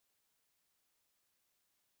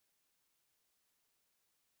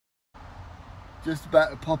just about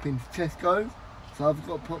to pop into Tesco, so I've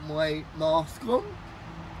got to put my mask on,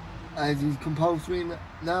 as is compulsory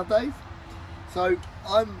nowadays. So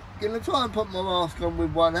I'm going to try and put my mask on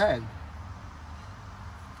with one hand.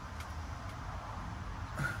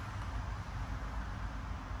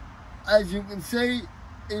 As you can see,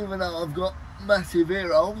 even though I've got massive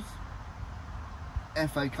ear holes,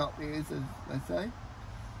 FA Cup ears as they say,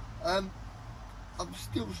 I'm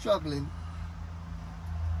still struggling.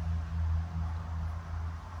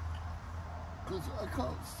 Because I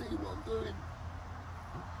can't see what I'm doing.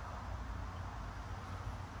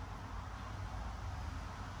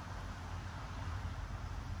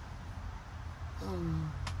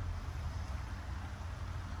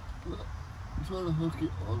 I'm trying to hook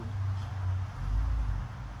it on.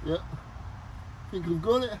 Yep. Think I've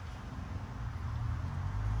got it.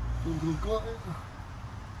 Think I've got it.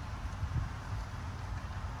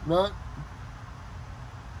 No.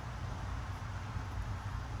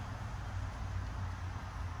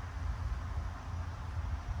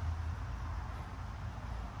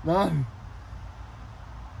 No.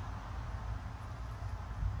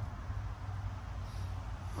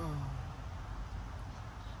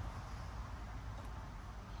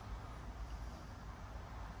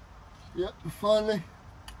 Yep, finally.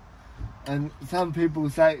 And some people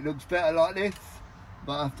say it looks better like this,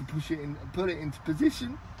 but I have to push it in, put it into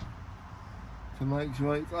position to make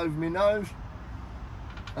sure it's over my nose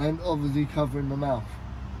and obviously covering my mouth.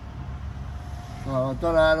 So I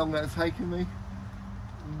don't know how long that's taken me.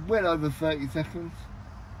 Well over 30 seconds.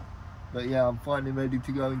 But yeah, I'm finally ready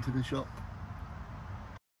to go into the shop.